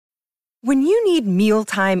When you need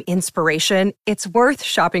mealtime inspiration, it's worth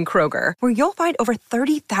shopping Kroger, where you'll find over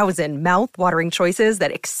 30,000 mouth-watering choices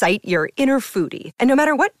that excite your inner foodie. And no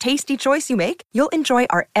matter what tasty choice you make, you'll enjoy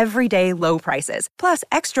our everyday low prices, plus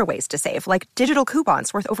extra ways to save, like digital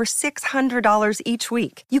coupons worth over $600 each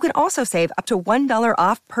week. You can also save up to $1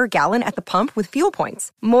 off per gallon at the pump with fuel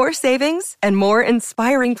points. More savings and more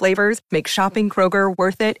inspiring flavors make shopping Kroger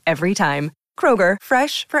worth it every time. Kroger,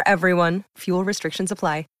 fresh for everyone. Fuel restrictions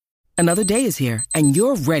apply. Another day is here, and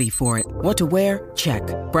you're ready for it. What to wear? Check.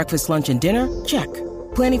 Breakfast, lunch, and dinner? Check.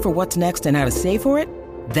 Planning for what's next and how to save for it?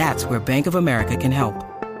 That's where Bank of America can help.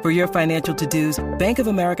 For your financial to-dos, Bank of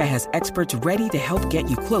America has experts ready to help get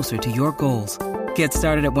you closer to your goals. Get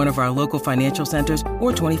started at one of our local financial centers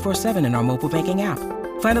or 24/7 in our mobile banking app.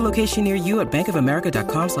 Find a location near you at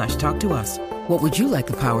bankofamerica.com/talktous. What would you like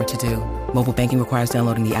the power to do? Mobile banking requires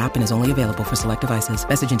downloading the app and is only available for select devices.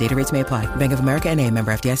 Message and data rates may apply. Bank of America N.A.,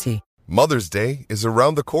 member FDIC. Mother's Day is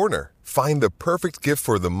around the corner. Find the perfect gift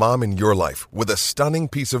for the mom in your life with a stunning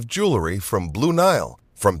piece of jewelry from Blue Nile.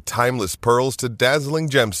 From timeless pearls to dazzling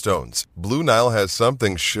gemstones, Blue Nile has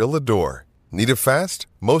something she'll adore. Need it fast?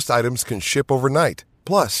 Most items can ship overnight.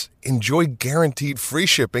 Plus, enjoy guaranteed free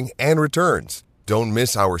shipping and returns. Don't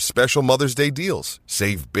miss our special Mother's Day deals.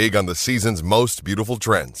 Save big on the season's most beautiful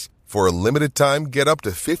trends. For a limited time, get up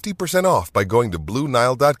to 50% off by going to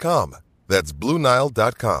BlueNile.com. That's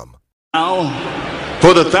BlueNile.com. Now,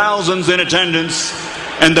 for the thousands in attendance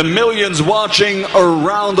and the millions watching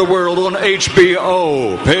around the world on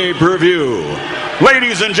HBO pay-per-view.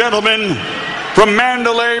 Ladies and gentlemen, from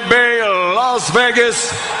Mandalay Bay, Las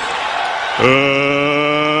Vegas,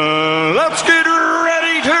 let's get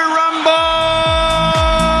ready to rumble!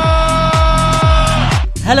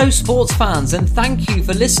 Hello sports fans, and thank you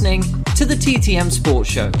for listening to the TTM Sports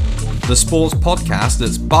Show. The sports podcast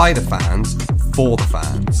that's by the fans, for the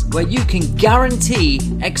fans. Where you can guarantee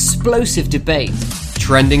explosive debate,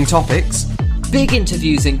 trending topics, big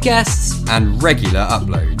interviews and guests, and regular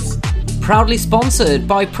uploads. Proudly sponsored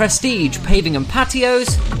by Prestige Paving and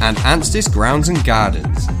Patios and Anstis Grounds and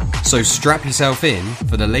Gardens. So strap yourself in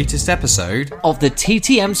for the latest episode of the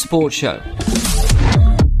TTM Sports Show.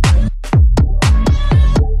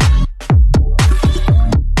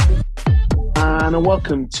 And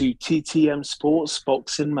welcome to TTM Sports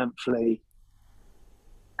Boxing Monthly,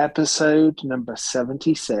 episode number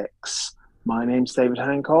 76. My name's David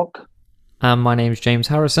Hancock. And my name's James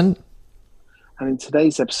Harrison. And in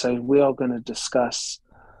today's episode, we are going to discuss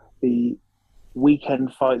the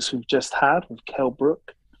weekend fights we've just had with Kell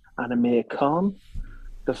Brook and Amir Khan,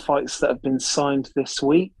 the fights that have been signed this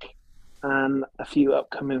week, and a few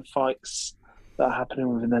upcoming fights that are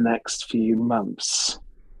happening within the next few months.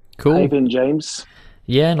 Cool. How you been, James?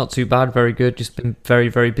 Yeah, not too bad. Very good. Just been very,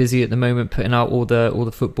 very busy at the moment, putting out all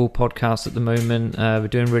the football podcasts at the moment. We're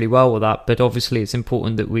doing really well with that, but obviously it's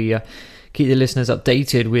important that we keep the listeners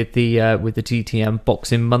updated with the TTM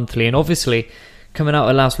Boxing Monthly. And obviously, coming out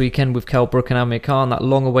of last weekend with Kell Brook and Amir Khan, that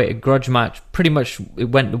long-awaited grudge match, pretty much it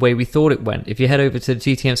went the way we thought it went. If you head over to the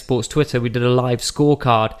TTM Sports Twitter, we did a live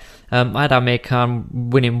scorecard. I had Amir Khan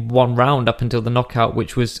winning one round up until the knockout,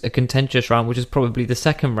 which was a contentious round, which is probably the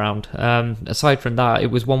second round. Aside from that,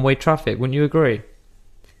 it was one-way traffic. Wouldn't you agree?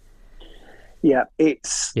 Yeah,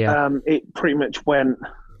 it pretty much went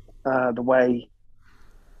the way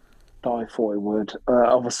that I thought it would.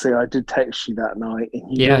 Obviously, I did text you that night.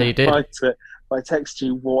 And you did. I texted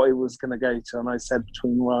you what it was going to go to, and I said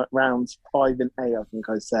between rounds 5 and 8, I think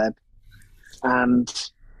I said, and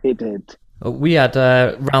it did. We had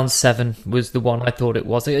round 7 was the one I thought it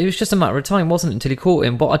was. It was just a matter of time, wasn't it, until he caught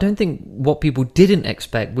him? But I don't think what people didn't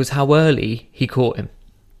expect was how early he caught him.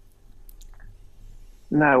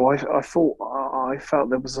 No, I felt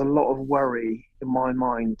there was a lot of worry in my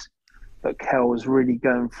mind that Kell was really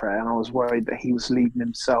going for it, and I was worried that he was leaving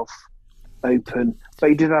himself open. But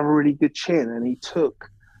he did have a really good chin, and he took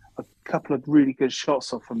a couple of really good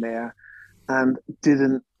shots off him there, and it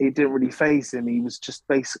didn't really faze him. He was just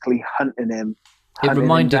basically hunting him. It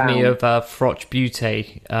reminded me of Froch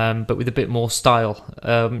Butte, but with a bit more style.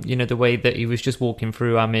 The way that he was just walking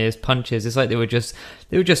through Amir's punches. It's like they were just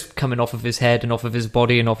coming off of his head and off of his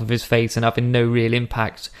body and off of his face and having no real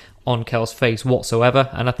impact on Kell's face whatsoever.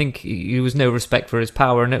 And I think there was no respect for his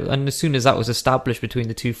power. And as soon as that was established between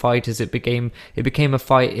the two fighters, it became a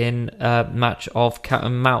fight in a match of cat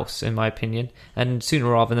and mouse, in my opinion. And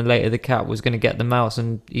sooner rather than later, the cat was going to get the mouse,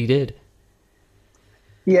 and he did.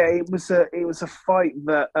 Yeah, it was a fight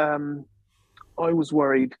that I was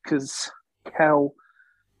worried because Kell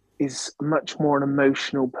is much more an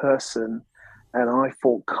emotional person, and I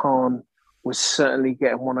thought Khan was certainly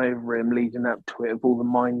getting one over him leading up to it, with all the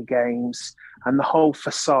mind games and the whole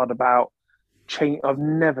facade about change. I've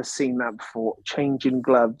never seen that before. Changing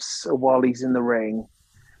gloves while he's in the ring.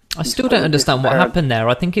 I still don't understand what happened there.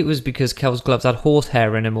 I think it was because Kel's gloves had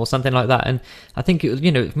horsehair in them or something like that. And I think, it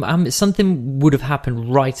was, something would have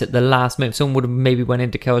happened right at the last moment. Someone would have maybe went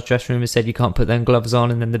into Kel's dressing room and said, you can't put them gloves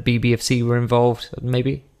on. And then the BBFC were involved,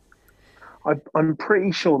 maybe. I'm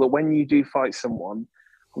pretty sure that when you do fight someone,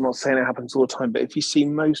 I'm not saying it happens all the time, but if you see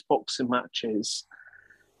most boxing matches,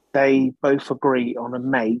 they both agree on a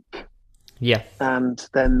make. Yeah. And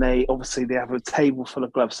then they have a table full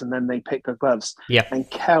of gloves and then they pick the gloves. Yeah. And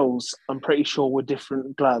Kel's, I'm pretty sure, were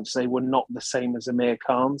different gloves. They were not the same as Amir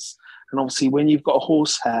Khan's. And obviously when you've got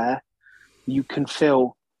horsehair, you can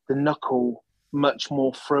feel the knuckle much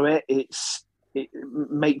more through it. It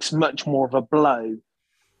makes much more of a blow.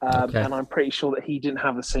 Okay. And I'm pretty sure that he didn't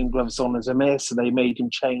have the same gloves on as Amir, so they made him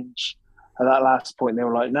change at that last point. They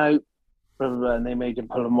were like, no, blah, blah, blah, and they made him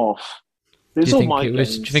pull them off. Do you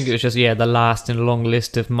think it was just the last in a long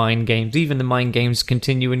list of mind games? Even the mind games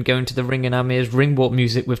continue and go into the ring, and Amir's ring walk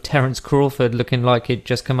music with Terence Crawford looking like he'd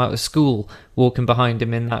just come out of school, walking behind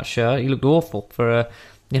him in that shirt. He looked awful for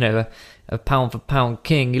a pound for pound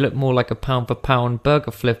king. He looked more like a pound for pound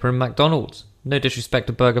burger flipper in McDonald's. No disrespect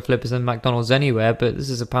to burger flippers and McDonald's anywhere, but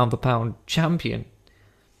this is a pound for pound champion.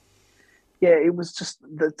 Yeah, it was just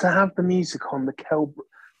to have the music on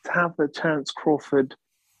to have the Terence Crawford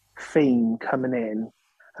theme coming in,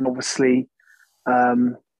 and obviously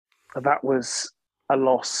that was a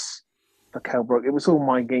loss for Kell Brook. It was all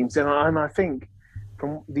mind games, and I think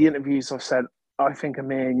from the interviews I've said, I think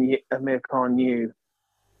Amir Khan knew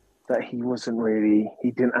that he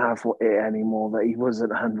didn't have it anymore, that he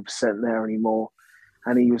wasn't 100% there anymore,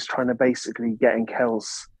 and he was trying to basically get in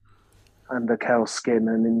under Kell's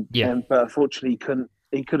skin, but unfortunately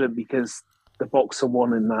he couldn't because the boxer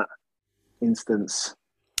won in that instance.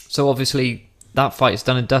 So obviously that fight's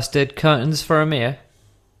done and dusted. Curtains for Amir.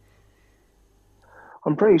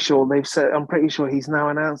 I'm pretty sure he's now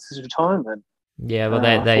announced his retirement. Yeah, well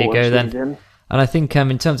there you go then. And I think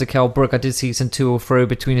in terms of Kell Brook, I did see some to or fro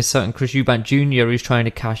between a certain Chris Eubank Jr. who's trying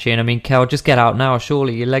to cash in. I mean, Kell, just get out now.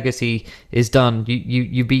 Surely your legacy is done.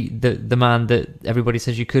 You beat the man that everybody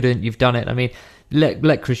says you couldn't. You've done it. I mean,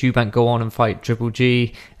 let Chris Eubank go on and fight Triple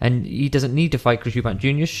G, and he doesn't need to fight Chris Eubank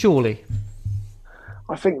Jr. Surely.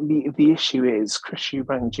 I think the issue is Chris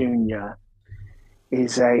Eubank Jr.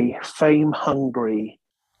 is a fame-hungry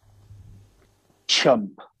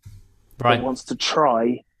chump that wants to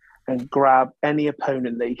try and grab any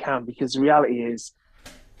opponent that he can, because the reality is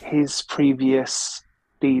his previous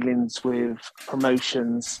dealings with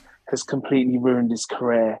promotions has completely ruined his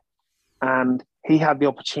career. And he had the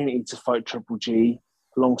opportunity to fight Triple G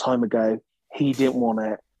a long time ago. He didn't want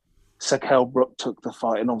it. So Kell Brook took the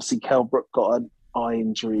fight, and obviously Kell Brook got an eye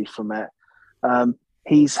injury from it.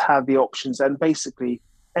 He's had the options, and basically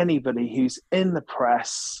anybody who's in the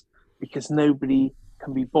press, because nobody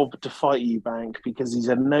can be bothered to fight Eubank because he's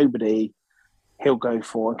a nobody, he'll go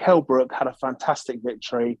for. And Kell Brook had a fantastic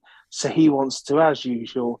victory, so he wants to, as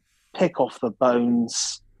usual, pick off the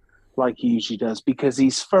bones like he usually does, because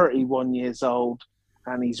he's 31 years old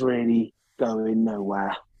and he's really going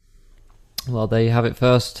nowhere. Well, there you have it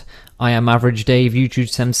first. I am Average Dave, YouTube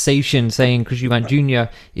sensation, saying Chris Eubank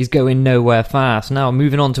Jr. is going nowhere fast. Now,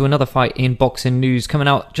 moving on to another fight in boxing news coming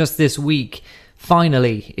out just this week.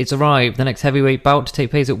 Finally, it's arrived. The next heavyweight bout to take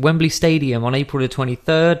place at Wembley Stadium on April the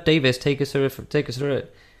 23rd. Davis, take us through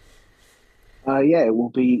it. It will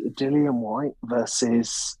be Dillian Whyte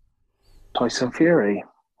versus Tyson Fury.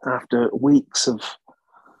 After weeks of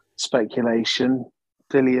speculation,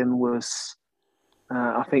 I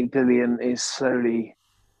think Dillian is slowly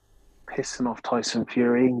pissing off Tyson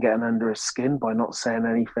Fury and getting under his skin by not saying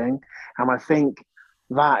anything. And I think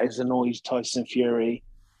that has annoyed Tyson Fury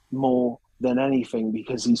more than anything,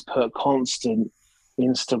 because he's put constant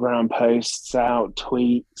Instagram posts out,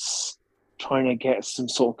 tweets, trying to get some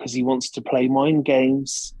sort, because he wants to play mind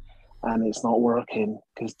games, and it's not working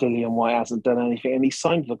because Dillian Whyte hasn't done anything, and he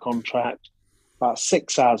signed the contract about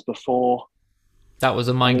 6 hours before. That was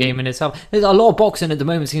a mind game in itself. There's a lot of boxing at the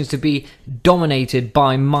moment seems to be dominated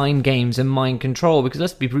by mind games and mind control, because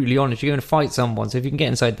let's be brutally honest, you're going to fight someone, so if you can get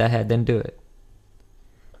inside their head, then do it.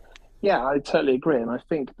 Yeah, I totally agree. And I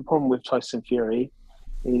think the problem with Tyson Fury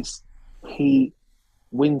is he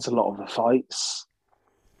wins a lot of the fights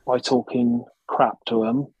by talking crap to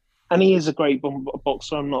him. And he is a great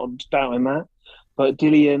boxer, I'm not doubting that. But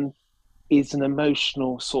Dillian is an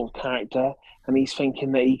emotional sort of character, and he's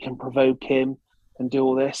thinking that he can provoke him and do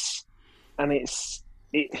all this. And it's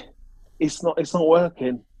not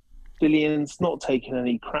working. Dillian's not taken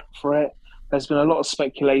any crap for it. There's been a lot of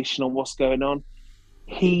speculation on what's going on.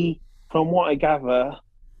 He, from what I gather,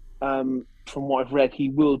 from what I've read, he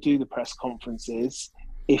will do the press conferences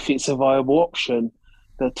if it's a viable option.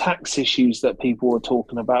 The tax issues that people were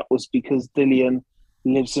talking about was because Dillian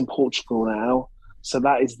lives in Portugal now. So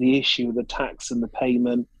that is the issue with the tax and the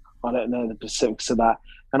payment. I don't know the specifics of that.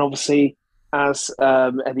 And obviously, as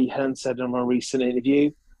Eddie Hearn said in a recent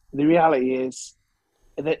interview, the reality is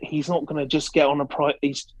that he's not going to just get on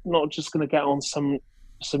he's not just going to get on some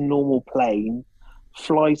normal plane,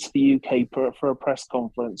 fly to the UK for a press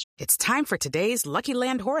conference. It's time for today's Lucky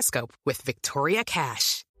Land horoscope with Victoria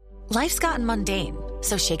Cash. Life's gotten mundane,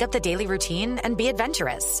 so shake up the daily routine and be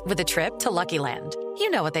adventurous with a trip to Lucky Land. You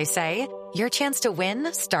know what they say, your chance to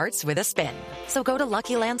win starts with a spin. So go to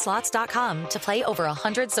LuckyLandSlots.com to play over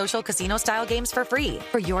 100 social casino-style games for free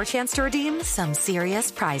for your chance to redeem some serious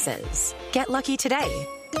prizes. Get lucky today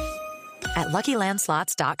at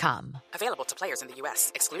LuckyLandSlots.com. Available to players in the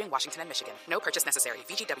U.S., excluding Washington and Michigan. No purchase necessary.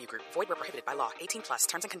 VGW Group. Void where prohibited by law. 18+.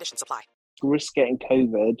 Terms and conditions apply. Risk getting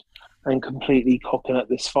COVID and completely cocking up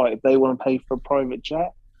this fight. If they want to pay for a private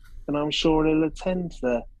jet, then I'm sure he'll attend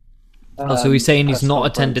the so he's saying he's not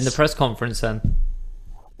conference. attending the press conference then?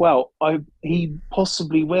 Well, he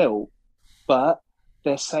possibly will, but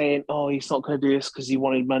they're saying, he's not going to do this because he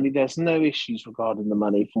wanted money. There's no issues regarding the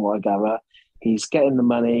money from what I gather. He's getting the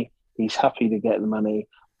money. He's happy to get the money.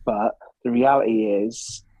 But the reality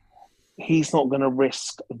is he's not going to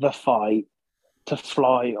risk the fight to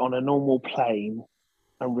fly on a normal plane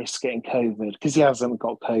and risk getting COVID, because he hasn't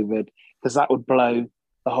got COVID, because that would blow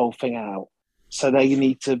the whole thing out. So they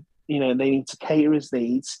need to cater his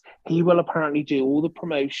needs. He will apparently do all the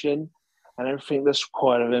promotion and everything that's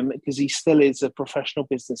required of him, because he still is a professional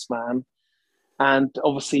businessman. And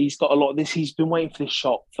obviously he's got a lot of this. He's been waiting for this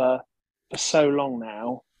shot for so long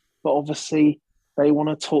now. But obviously they want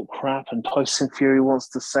to talk crap, and Tyson Fury wants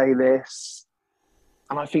to say this.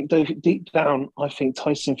 And I think deep down, I think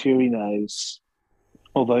Tyson Fury knows,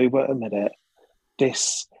 although he won't admit it,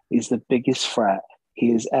 this is the biggest threat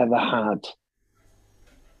he has ever had.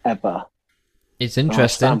 Ever. It's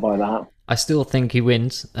interesting. I stand by that. I still think he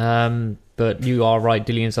wins, but you are right.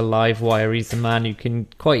 Dillian's a live wire. He's the man who can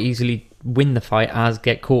quite easily win the fight as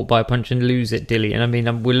get caught by a punch and lose it, Dillian. I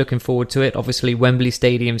mean, we're looking forward to it. Obviously, Wembley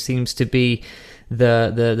Stadium seems to be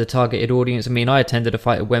the targeted audience. I mean, I attended a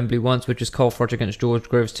fight at Wembley once, which was Cole Frodge against George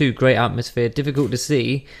Groves too. Great atmosphere, difficult to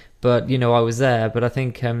see, but I was there. But I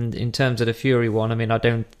think in terms of the Fury one, I mean, I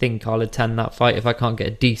don't think I'll attend that fight if I can't get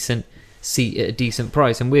a decent seat at a decent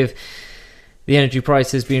price. And with the energy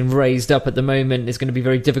prices being raised up at the moment, it's going to be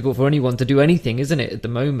very difficult for anyone to do anything, isn't it, at the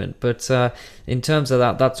moment? But in terms of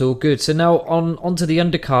that, that's all good. So now onto the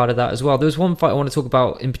undercard of that as well. There's one fight I want to talk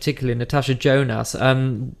about in particular, Natasha Jonas.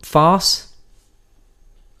 Farce?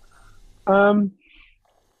 Well,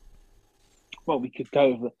 we could go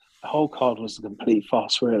over the whole card was a complete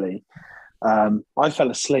farce, really. I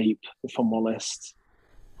fell asleep, if I'm honest.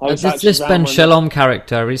 This Ben Shalom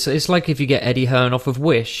character, it's like if you get Eddie Hearn off of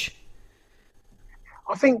Wish.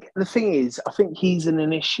 I think the thing is, I think he's in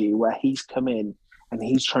an issue where he's come in and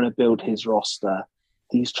he's trying to build his roster.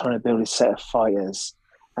 He's trying to build a set of fighters.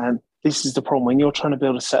 And this is the problem. When you're trying to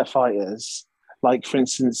build a set of fighters, like, for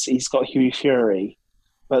instance, he's got Hughie Fury,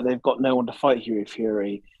 but they've got no one to fight Hughie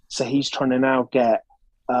Fury. So he's trying to now get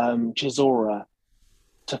Chisora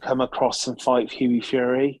to come across and fight Hughie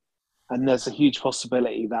Fury. And there's a huge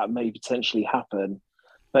possibility that may potentially happen.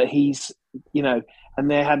 But he's,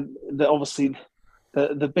 and they had, obviously,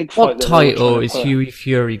 the big fight. What title is Hughie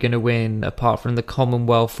Fury going to win apart from the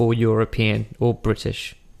Commonwealth or European or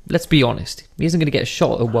British? Let's be honest. He isn't going to get a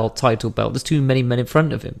shot at a world title belt. There's too many men in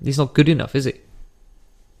front of him. He's not good enough, is he?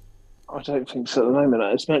 I don't think so at the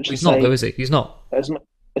moment. He's not, though, is he? He's not.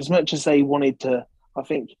 As much as they wanted to, I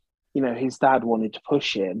think, his dad wanted to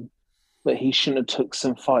push him, but he shouldn't have took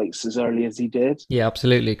some fights as early as he did. Yeah,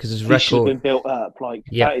 absolutely, because his he record should have been built up.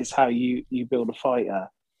 That is how you build a fighter.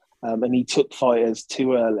 And he took fighters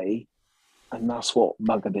too early, and that's what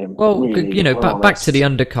buggered him. Well, really, back to the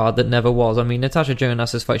undercard that never was. I mean, Natasha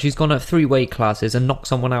Jonas's fight, she's gone up 3 weight classes and knocked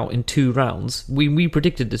someone out in 2 rounds. We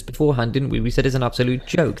predicted this beforehand, didn't we? We said it's an absolute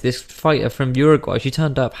joke. This fighter from Uruguay, she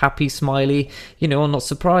turned up happy, smiley. I'm not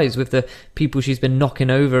surprised with the people she's been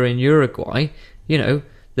knocking over in Uruguay.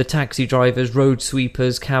 The taxi drivers, road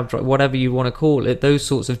sweepers, cab drivers, whatever you want to call it, those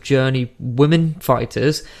sorts of journey women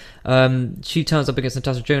fighters. She turns up against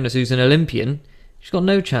Natasha Jonas, who's an Olympian, She's got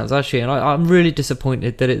no chance, has she? And I'm really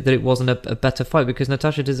disappointed that it wasn't a better fight, because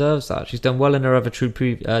Natasha deserves that. She's done well in her other two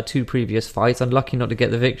previous fights. Unlucky not to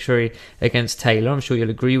get the victory against Taylor. I'm sure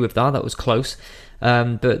you'll agree with that. That was close.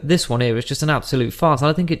 But this one here was just an absolute farce. And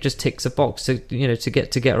I think it just ticks a box to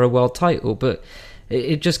get her a world title. But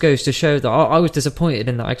it just goes to show that I was disappointed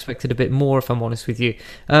in that. I expected a bit more, if I'm honest with you.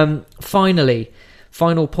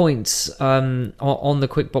 Final points on the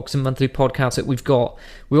Quick Boxing Monthly podcast that we've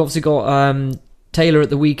obviously got Taylor at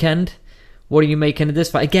the weekend. What are you making of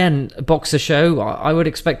this fight? Again, a boxer show. I would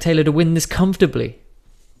expect Taylor to win this comfortably.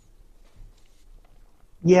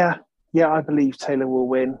 Yeah, I believe Taylor will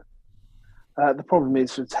win. The problem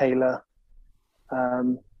is for Taylor,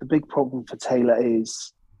 the big problem for Taylor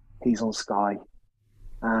is he's on Sky,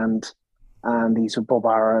 and he's with Bob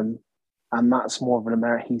Arum, and that's more of an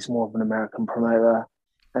American promoter.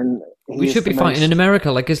 And we should be fighting in America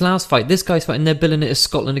like his last fight. This guy's fighting, they're billing it as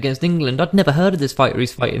Scotland against England. I'd never heard of this fighter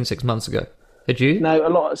he's fighting 6 months ago. Had you?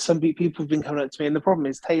 No, some people have been coming up to me, and the problem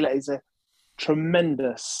is Taylor is a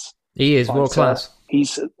tremendous. He is fighter. World class.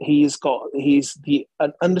 He's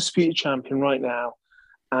an undisputed champion right now,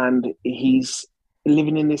 and he's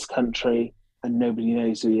living in this country, and nobody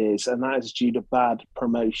knows who he is, and that is due to bad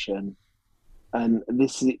promotion. And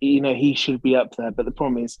this is, he should be up there, but the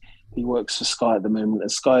problem is he works for Sky at the moment, and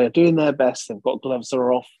Sky are doing their best. They've got gloves that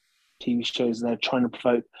are off, TV shows, and they're trying to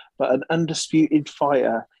provoke. But an undisputed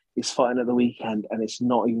fighter is fighting at the weekend, and it's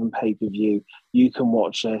not even pay-per-view. You can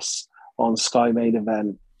watch this on Sky Main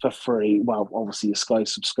Event for free. Well, obviously a Sky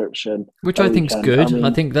subscription, which I think is good.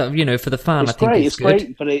 I think that for the fan, I think it's good.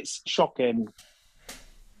 Great, but it's shocking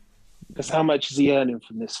because how much is he earning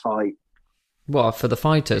from this fight? Well, for the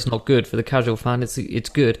fighter, it's not good. For the casual fan, it's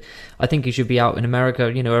good. I think he should be out in America.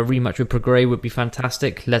 A rematch with Prograis would be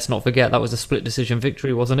fantastic. Let's not forget that was a split decision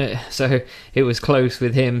victory, wasn't it? So it was close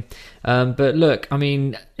with him. But look,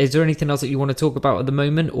 is there anything else that you want to talk about at the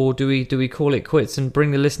moment, or do we call it quits and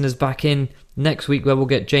bring the listeners back in next week, where we'll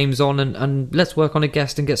get James on and let's work on a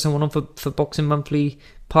guest and get someone on for Boxing Monthly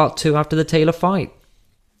Part 2 after the Taylor fight?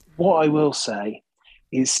 What I will say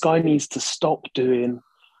is Sky needs to stop doing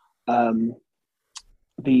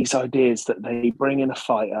these ideas that they bring in a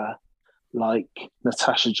fighter like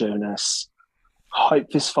Natasha Jonas,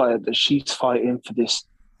 hype this fighter that she's fighting for this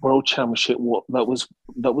world championship that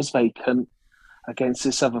was vacant against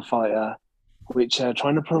this other fighter, which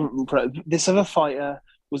trying to this other fighter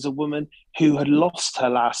was a woman who had lost her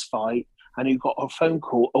last fight and who got a phone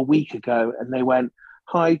call a week ago, and they went,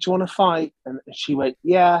 "Hi, do you want to fight?" And she went,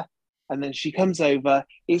 "Yeah." And then she comes over.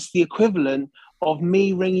 It's the equivalent of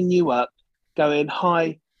me ringing you up going,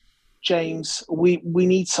 "Hi, James, we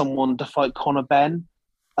need someone to fight Conor Benn.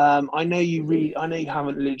 I know you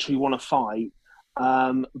haven't literally want to fight,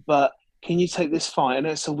 but can you take this fight? I know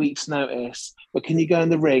it's a week's notice, but can you go in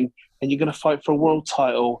the ring and you're going to fight for a world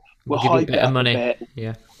title? We'll hype it up money. A bit.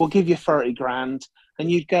 Yeah. We'll give you 30 grand."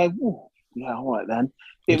 And you'd go, "Oh, yeah, all right then."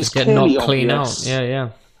 It was get clearly knocked clean obvious. out. Yeah.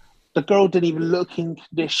 The girl didn't even look in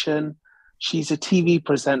condition. She's a TV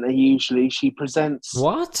presenter usually. She presents.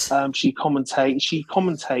 What? She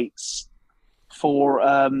commentates for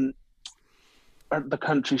the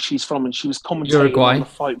country she's from, and she was commentating Uruguay. on the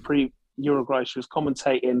fight Uruguay. She was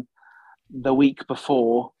commentating the week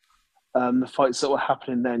before the fights that were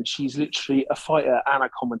happening then. She's literally a fighter and a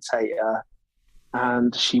commentator,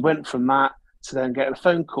 and she went from that to then get a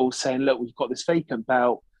phone call saying, "Look, we've got this vacant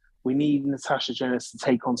belt. We need Natasha Jonas to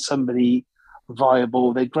take on somebody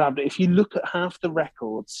viable." They grabbed it. If you look at half the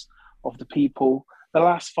records of the people, the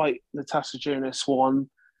last fight Natasha Jonas won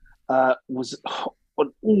was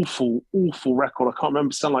an awful record. I can't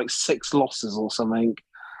remember, something like 6 losses or something.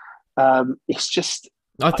 It's just.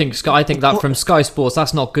 I think that from Sky Sports,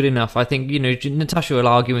 that's not good enough. I think Natasha will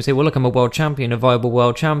argue and say, "Well, look, I'm a world champion, a viable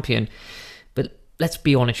world champion." But let's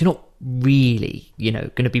be honest, you're not really,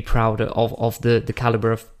 going to be proud of the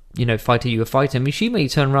caliber of fighter you were fighting. She may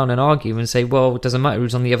turn around and argue and say, "Well, it doesn't matter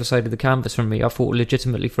who's on the other side of the canvas from me. I fought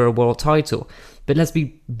legitimately for a world title." But let's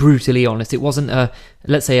be brutally honest. It wasn't a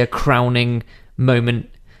crowning moment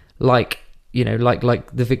like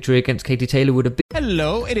the victory against Katie Taylor would have been.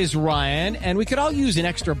 Hello, it is Ryan, and we could all use an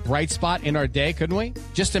extra bright spot in our day, couldn't we?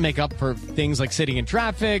 Just to make up for things like sitting in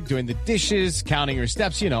traffic, doing the dishes, counting your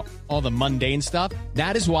steps, all the mundane stuff.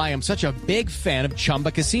 That is why I'm such a big fan of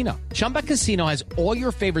Chumba Casino. Chumba Casino has all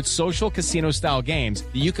your favorite social casino-style games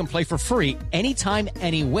that you can play for free anytime,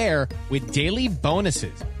 anywhere with daily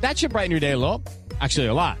bonuses. That should brighten your day a little. Actually,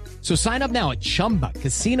 a lot. So sign up now at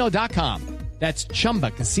ChumbaCasino.com. That's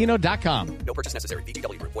ChumbaCasino.com. No purchase necessary.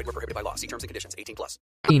 VGW Group. Void where prohibited by law. See terms and conditions.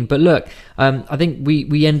 18+. But look, I think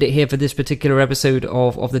we end it here for this particular episode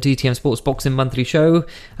of the TTM Sports Boxing Monthly Show.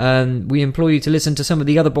 We implore you to listen to some of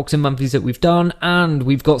the other Boxing Monthlies that we've done, and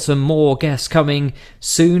we've got some more guests coming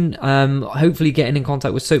soon. Hopefully getting in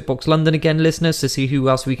contact with Soapbox London again, listeners, to see who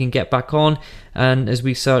else we can get back on, and as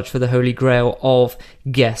we search for the holy grail of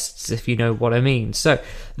guests, if you know what I mean. So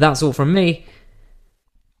that's all from me.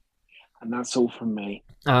 And that's all from me.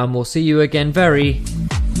 We'll see you again very,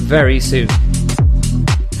 very soon.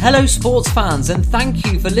 Hello, sports fans, and thank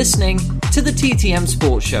you for listening to the TTM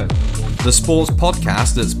Sports Show, the sports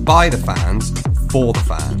podcast that's by the fans, for the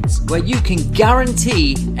fans, where you can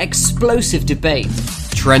guarantee explosive debate,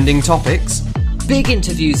 trending topics, big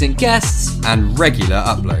interviews and guests, and regular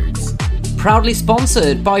uploads. Proudly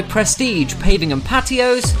sponsored by Prestige Paving and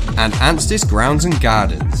Patios and Anstis Grounds and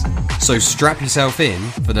Gardens. So strap yourself in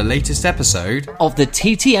for the latest episode of the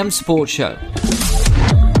TTM Sports Show.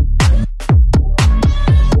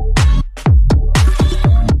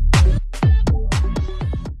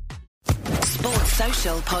 Sports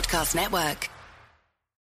Social Podcast Network.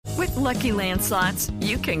 With Lucky Land Slots,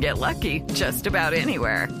 you can get lucky just about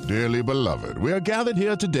anywhere. Dearly beloved, we are gathered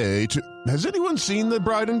here today to... Has anyone seen the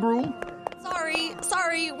bride and groom?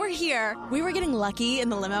 Sorry, we're here. We were getting lucky in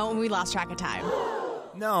the limo and we lost track of time.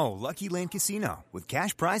 No, Lucky Land Casino, with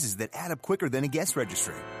cash prizes that add up quicker than a guest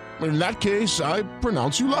registry. In that case, I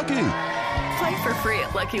pronounce you lucky. Play for free at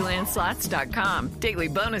LuckyLandSlots.com. Daily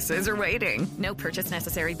bonuses are waiting. No purchase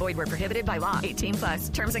necessary. Void where prohibited by law.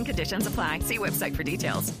 18+. Terms and conditions apply. See website for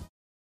details.